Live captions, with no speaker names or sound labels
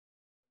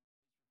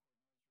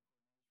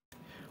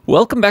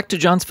Welcome back to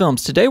John's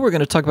Films. Today we're going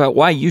to talk about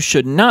why you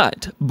should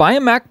not buy a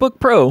MacBook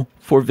Pro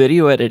for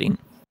video editing.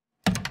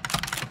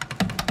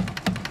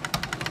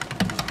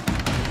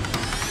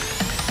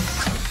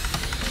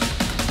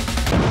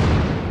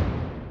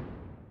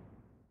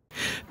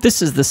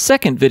 This is the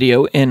second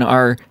video in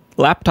our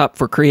Laptop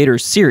for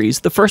Creators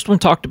series. The first one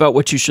talked about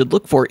what you should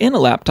look for in a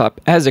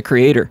laptop as a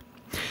creator.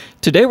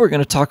 Today we're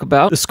going to talk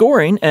about the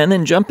scoring and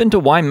then jump into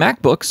why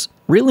MacBooks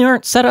really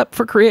aren't set up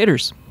for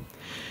creators.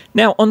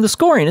 Now, on the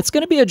scoring, it's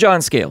going to be a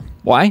John scale.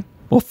 Why?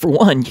 Well, for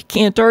one, you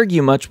can't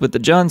argue much with the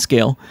John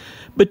scale.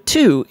 But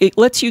two, it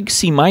lets you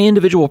see my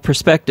individual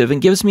perspective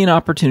and gives me an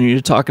opportunity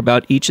to talk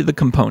about each of the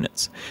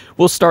components.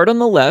 We'll start on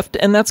the left,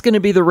 and that's going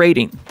to be the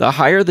rating. The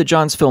higher the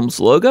John's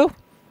Films logo,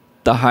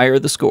 the higher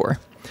the score.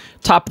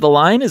 Top of the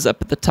line is up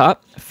at the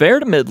top, fair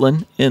to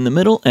Midland in the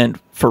middle,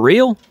 and for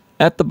real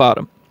at the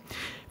bottom.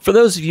 For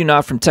those of you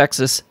not from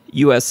Texas,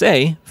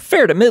 USA,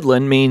 fair to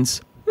Midland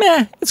means,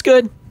 meh, it's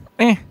good,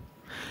 meh.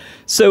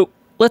 So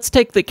let's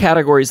take the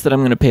categories that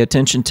I'm going to pay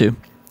attention to.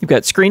 You've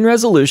got screen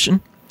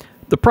resolution,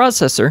 the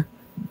processor,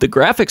 the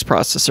graphics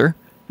processor,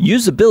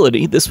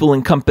 usability. This will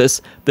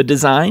encompass the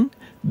design,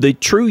 the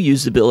true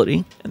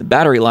usability, and the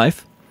battery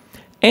life,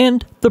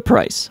 and the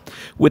price.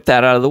 With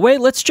that out of the way,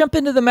 let's jump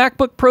into the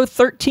MacBook Pro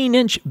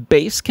 13-inch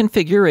base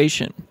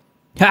configuration.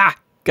 Ha!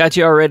 Got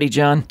you already,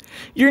 John.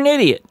 You're an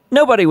idiot.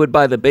 Nobody would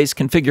buy the base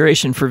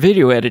configuration for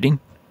video editing.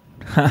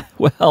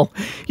 Well,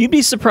 you'd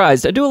be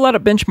surprised. I do a lot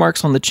of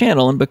benchmarks on the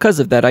channel, and because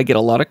of that, I get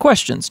a lot of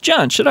questions.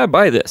 John, should I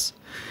buy this?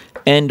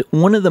 And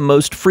one of the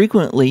most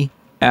frequently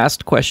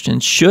asked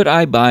questions, should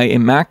I buy a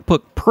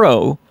MacBook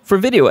Pro for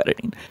video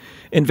editing?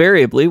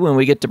 Invariably, when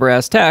we get to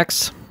brass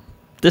tacks,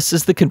 this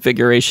is the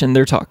configuration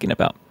they're talking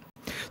about.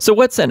 So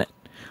what's in it?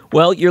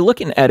 Well, you're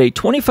looking at a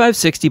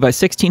 2560 by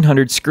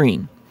 1600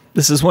 screen.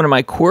 This is one of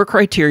my core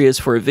criteria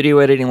for a video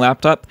editing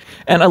laptop,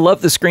 and I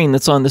love the screen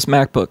that's on this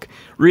MacBook.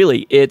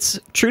 Really, it's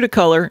true to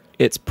color,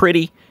 it's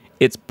pretty,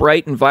 it's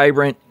bright and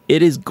vibrant,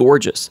 it is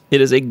gorgeous. It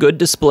is a good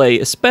display,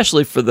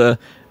 especially for the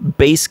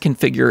base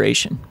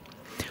configuration.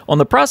 On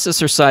the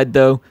processor side,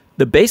 though,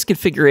 the base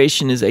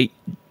configuration is a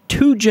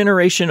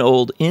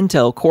 2-generation-old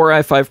Intel Core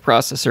i5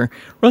 processor,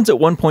 runs at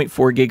 1.4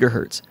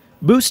 gigahertz.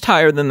 Boost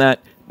higher than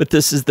that, but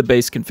this is the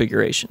base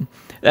configuration.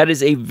 That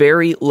is a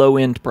very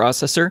low-end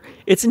processor.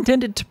 It's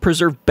intended to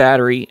preserve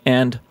battery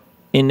and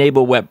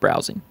enable web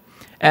browsing,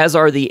 as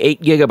are the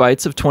 8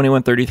 gigabytes of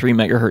 2133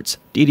 megahertz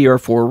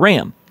DDR4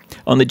 RAM.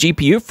 On the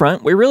GPU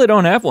front, we really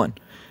don't have one.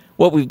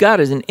 What we've got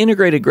is an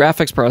integrated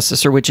graphics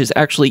processor, which is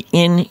actually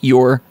in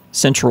your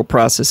central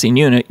processing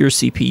unit, your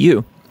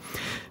CPU.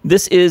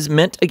 This is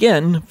meant,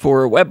 again,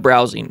 for web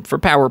browsing, for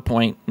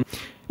PowerPoint,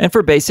 and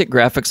for basic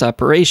graphics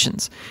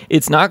operations.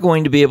 It's not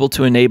going to be able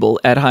to enable,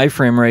 at high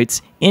frame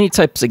rates, any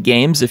types of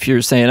games if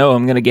you're saying, oh,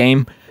 I'm going to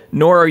game,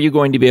 nor are you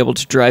going to be able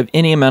to drive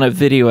any amount of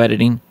video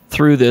editing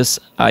through this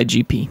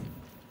IGP.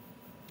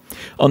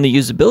 On the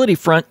usability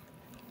front,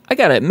 I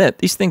gotta admit,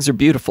 these things are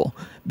beautiful.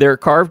 They're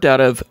carved out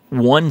of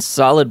one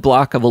solid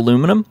block of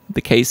aluminum, the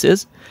case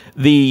is.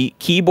 The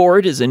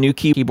keyboard is a new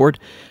keyboard,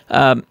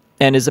 and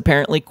is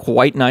apparently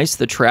quite nice,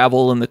 the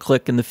travel and the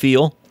click and the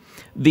feel.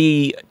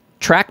 The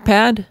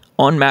trackpad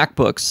on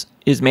MacBooks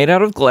is made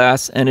out of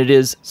glass, and it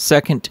is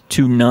second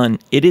to none.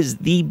 It is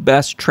the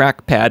best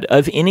trackpad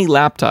of any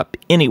laptop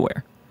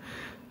anywhere.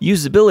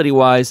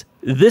 Usability-wise,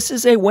 this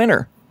is a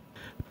winner.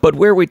 But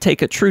where we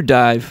take a true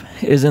dive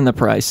is in the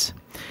price.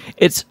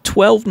 It's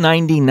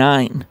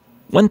 $1,299,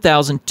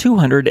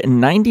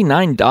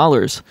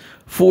 $1,299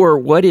 for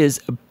what is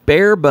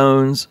bare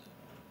bones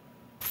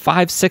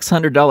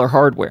 $500–600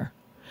 hardware.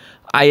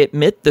 I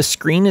admit the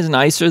screen is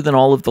nicer than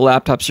all of the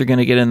laptops you're going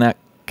to get in that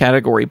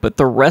category, but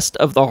the rest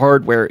of the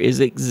hardware is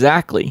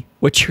exactly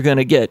what you're going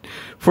to get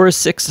for a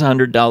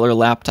 $600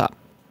 laptop.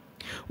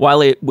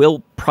 While it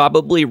will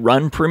probably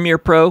run Premiere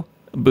Pro,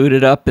 boot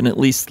it up, and at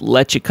least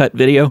let you cut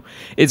video,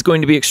 it's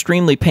going to be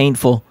extremely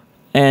painful,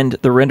 and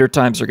the render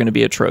times are going to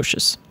be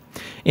atrocious.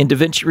 In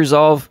Davinci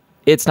Resolve,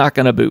 it's not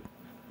going to boot.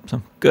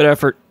 So good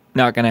effort,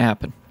 not going to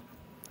happen.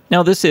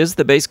 Now this is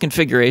the base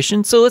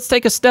configuration, so let's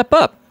take a step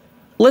up.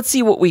 Let's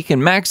see what we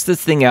can max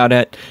this thing out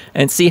at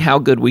and see how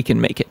good we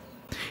can make it.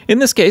 In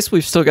this case,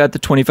 we've still got the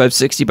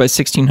 2560 by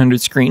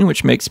 1600 screen,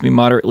 which makes me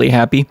moderately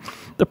happy.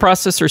 The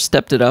processor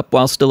stepped it up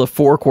while still a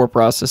 4-core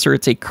processor.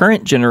 It's a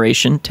current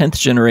generation, 10th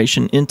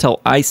generation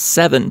Intel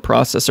i7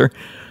 processor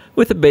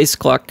with a base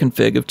clock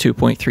config of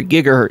 2.3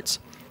 gigahertz.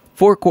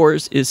 4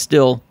 cores is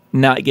still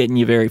not getting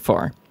you very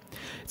far.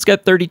 It's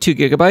got 32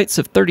 gigabytes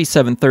of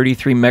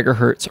 3733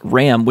 megahertz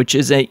RAM, which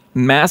is a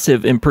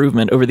massive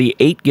improvement over the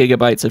 8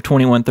 gigabytes of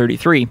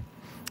 2133.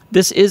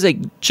 This is a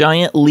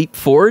giant leap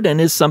forward and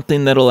is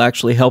something that'll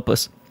actually help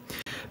us.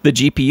 The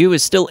GPU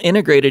is still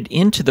integrated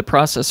into the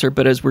processor,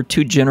 but as we're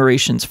 2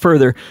 generations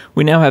further,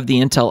 we now have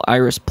the Intel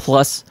Iris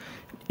Plus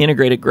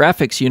integrated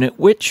graphics unit,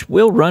 which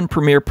will run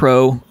Premiere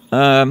Pro.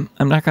 I'm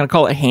not going to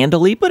call it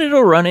handily, but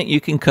it'll run it.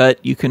 You can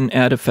cut, you can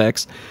add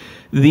effects.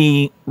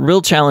 The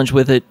real challenge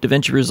with it,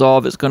 Davinci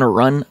Resolve, is going to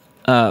run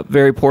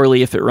very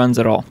poorly if it runs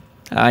at all.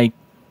 I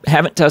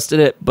Haven't tested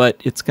it,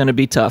 but it's going to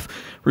be tough.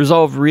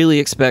 Resolve really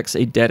expects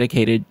a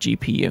dedicated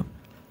GPU.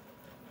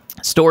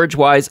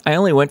 Storage-wise, I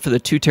only went for the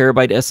 2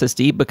 terabyte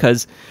SSD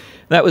because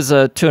that was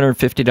a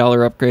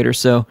 $250 upgrade or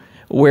so,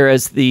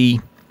 whereas the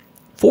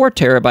 4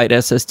 terabyte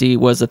SSD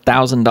was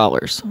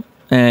 $1,000,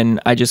 and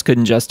I just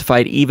couldn't justify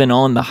it even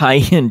on the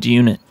high-end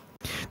unit.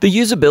 The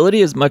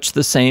usability is much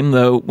the same,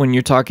 though. When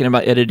you're talking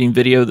about editing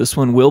video, this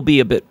one will be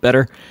a bit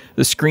better.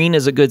 The screen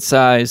is a good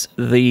size.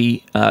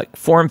 The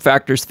form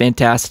factor is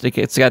fantastic.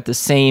 It's got the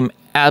same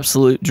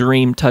absolute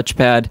dream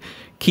touchpad.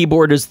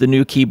 Keyboard is the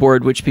new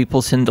keyboard, which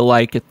people tend to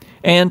like.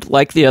 And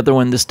like the other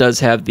one, this does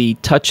have the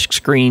touch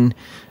screen,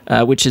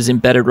 which is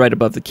embedded right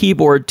above the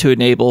keyboard to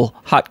enable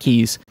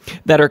hotkeys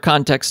that are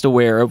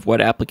context-aware of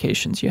what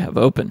applications you have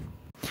open.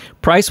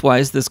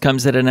 Price-wise, this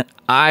comes at an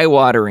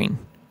eye-watering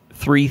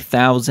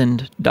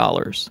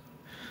 $3,000.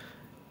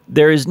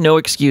 There is no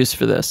excuse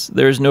for this.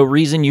 There is no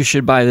reason you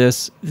should buy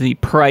this. The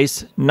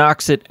price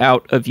knocks it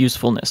out of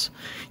usefulness.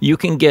 You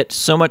can get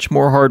so much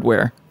more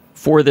hardware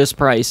for this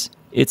price.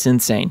 It's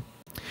insane.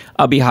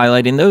 I'll be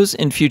highlighting those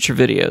in future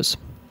videos.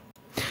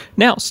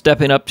 Now,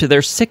 stepping up to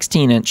their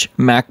 16-inch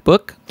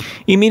MacBook.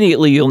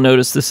 Immediately, you'll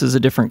notice this is a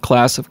different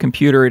class of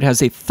computer. It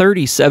has a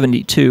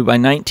 3072 by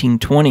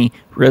 1920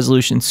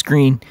 resolution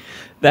screen.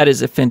 That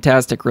is a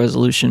fantastic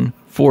resolution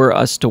for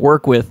us to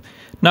work with.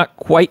 Not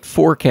quite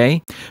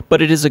 4K,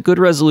 but it is a good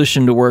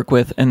resolution to work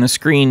with, and the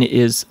screen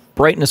is,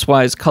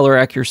 brightness-wise, color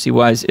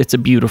accuracy-wise, it's a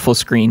beautiful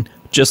screen,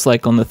 just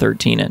like on the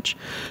 13-inch.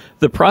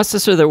 The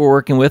processor that we're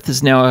working with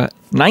is now a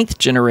 9th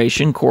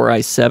generation Core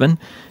i7.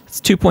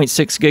 It's 2.6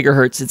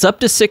 gigahertz. It's up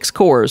to 6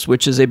 cores,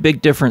 which is a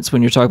big difference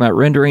when you're talking about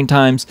rendering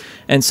times,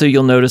 and so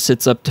you'll notice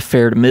it's up to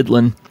fair to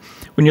middling.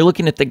 When you're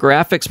looking at the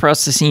graphics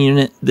processing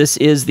unit, this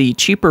is the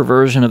cheaper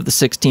version of the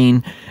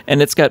 16,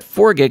 and it's got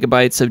 4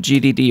 gigabytes of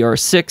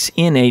GDDR6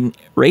 in a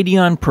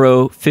Radeon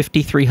Pro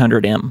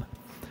 5300M.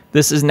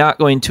 This is not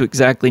going to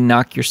exactly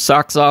knock your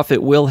socks off.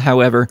 It will,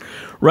 however,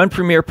 run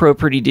Premiere Pro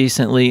pretty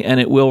decently, and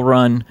it will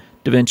run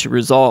Davinci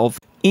Resolve,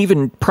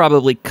 even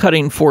probably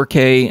cutting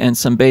 4K and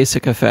some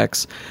basic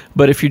effects.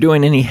 But if you're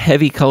doing any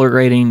heavy color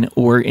grading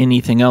or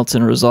anything else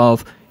in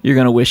Resolve, you're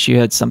going to wish you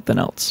had something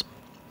else.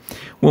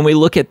 When we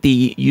look at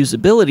the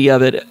usability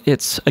of it,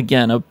 it's,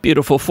 again, a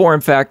beautiful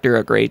form factor,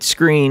 a great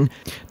screen,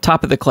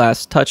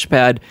 top-of-the-class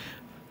touchpad,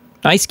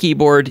 nice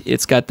keyboard.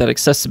 It's got that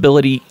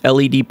accessibility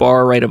LED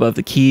bar right above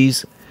the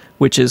keys,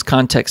 which is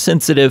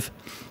context-sensitive,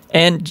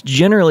 and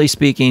generally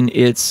speaking,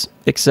 it's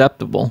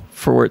acceptable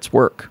for its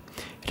work.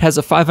 It has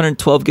a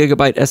 512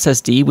 gigabyte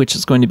SSD, which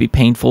is going to be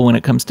painful when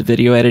it comes to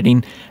video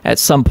editing at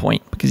some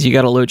point, because you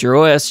got to load your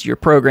OS, your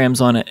programs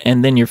on it,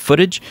 and then your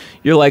footage.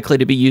 You're likely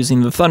to be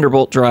using the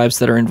Thunderbolt drives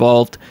that are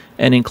involved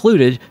and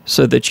included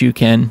so that you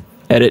can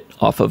edit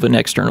off of an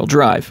external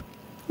drive,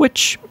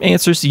 which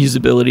answers the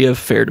usability of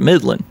fair to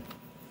middling.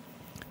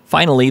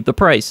 Finally, the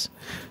price.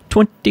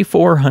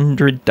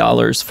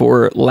 $2,400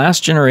 for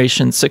last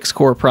generation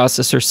 6-core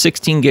processor,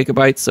 16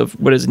 gigabytes of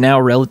what is now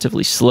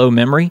relatively slow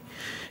memory,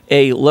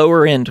 a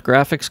lower-end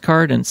graphics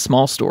card, and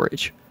small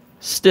storage.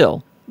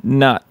 Still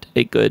not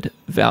a good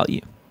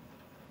value.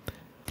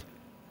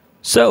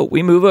 So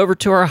we move over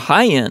to our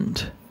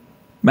high-end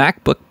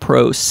MacBook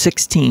Pro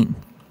 16.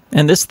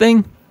 And this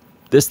thing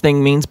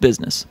means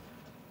business.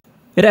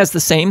 It has the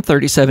same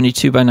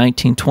 3072 by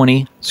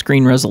 1920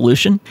 screen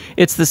resolution.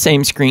 It's the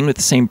same screen with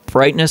the same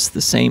brightness,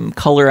 the same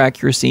color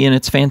accuracy, and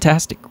it's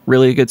fantastic.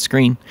 Really a good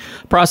screen.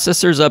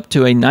 Processor's up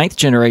to a 9th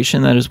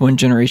generation, that is 1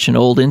 generation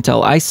old,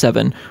 Intel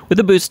i7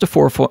 with a boost to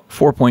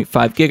 4.5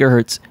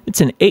 gigahertz.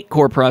 It's an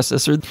 8-core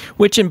processor,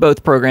 which in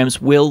both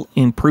programs will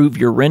improve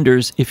your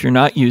renders if you're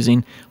not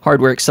using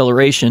hardware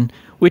acceleration,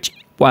 which,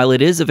 while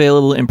it is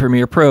available in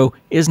Premiere Pro,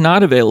 is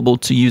not available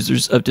to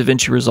users of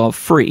Davinci Resolve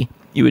Free.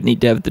 You would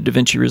need to have the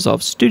Davinci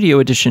Resolve Studio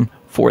Edition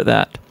for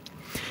that.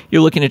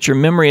 You're looking at your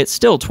memory. It's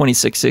still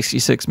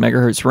 2666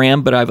 megahertz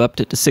RAM, but I've upped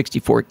it to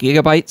 64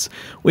 gigabytes,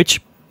 which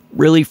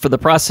really, for the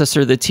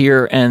processor that's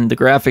here and the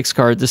graphics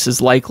card, this is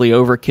likely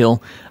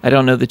overkill. I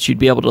don't know that you'd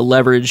be able to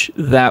leverage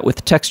that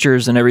with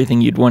textures and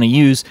everything you'd want to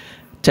use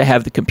to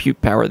have the compute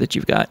power that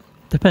you've got.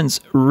 Depends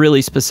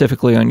really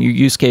specifically on your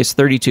use case.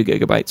 32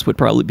 gigabytes would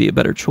probably be a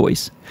better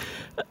choice.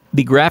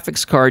 The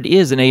graphics card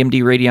is an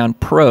AMD Radeon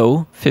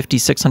Pro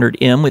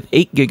 5600M with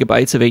 8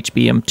 gigabytes of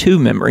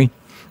HBM2 memory.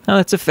 Now,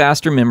 that's a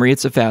faster memory,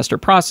 it's a faster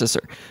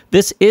processor.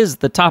 This is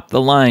the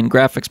top-of-the-line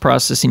graphics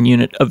processing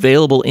unit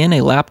available in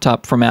a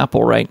laptop from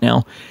Apple right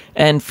now,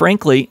 and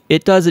frankly,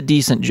 it does a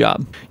decent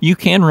job. You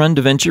can run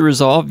Davinci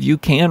Resolve, you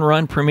can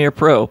run Premiere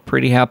Pro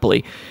pretty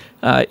happily.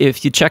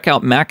 If you check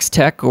out Max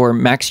Tech or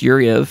Max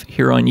Yuriev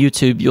here on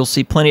YouTube, you'll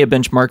see plenty of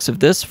benchmarks of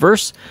this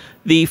versus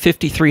the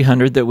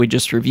 5300 that we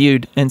just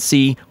reviewed and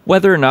see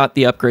whether or not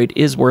the upgrade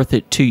is worth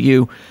it to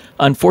you.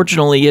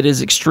 Unfortunately, it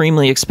is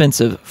extremely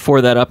expensive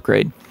for that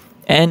upgrade.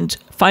 And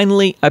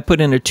finally, I put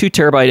in a 2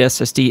 terabyte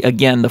SSD.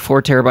 Again, the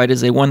 4 terabyte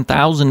is a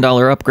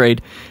 $1,000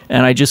 upgrade,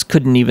 and I just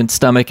couldn't even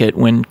stomach it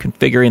when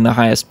configuring the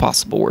highest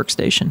possible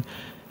workstation.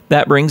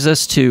 That brings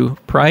us to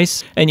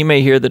price, and you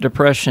may hear the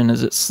depression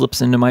as it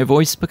slips into my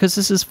voice because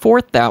this is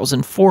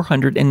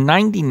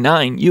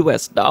 $4,499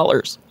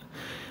 US.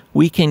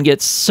 We can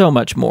get so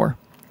much more.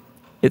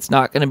 It's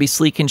not going to be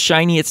sleek and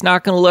shiny. It's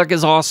not going to look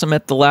as awesome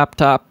at the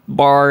laptop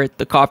bar, at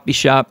the coffee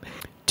shop.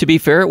 To be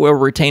fair, it will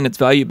retain its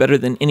value better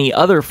than any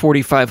other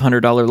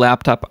 $4,500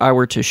 laptop I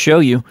were to show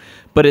you,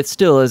 but it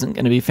still isn't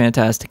going to be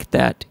fantastic at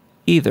that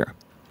either.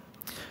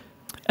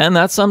 And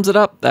that sums it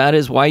up. That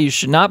is why you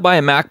should not buy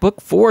a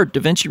MacBook for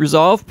DaVinci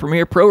Resolve,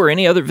 Premiere Pro, or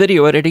any other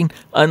video editing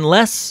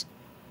unless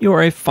you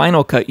are a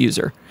Final Cut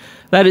user.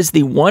 That is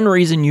the one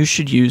reason you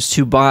should use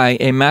to buy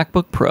a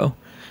MacBook Pro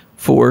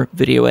for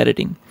video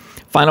editing.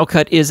 Final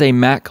Cut is a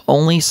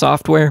Mac-only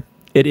software.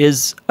 It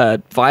is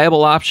a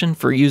viable option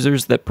for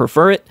users that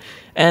prefer it,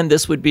 and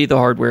this would be the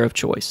hardware of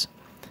choice.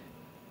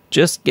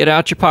 Just get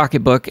out your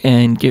pocketbook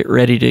and get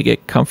ready to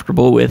get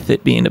comfortable with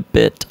it being a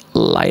bit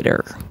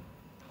lighter.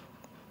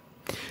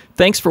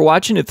 Thanks for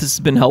watching. If this has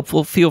been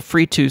helpful, feel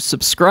free to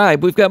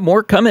subscribe. We've got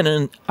more coming,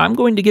 and I'm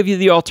going to give you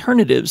the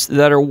alternatives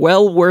that are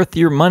well worth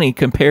your money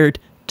compared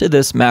to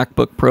this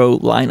MacBook Pro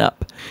lineup.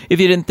 If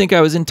you didn't think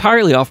I was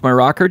entirely off my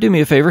rocker, do me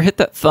a favor, hit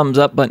that thumbs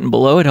up button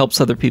below. It helps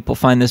other people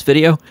find this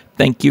video.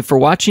 Thank you for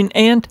watching,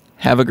 and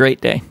have a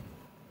great day.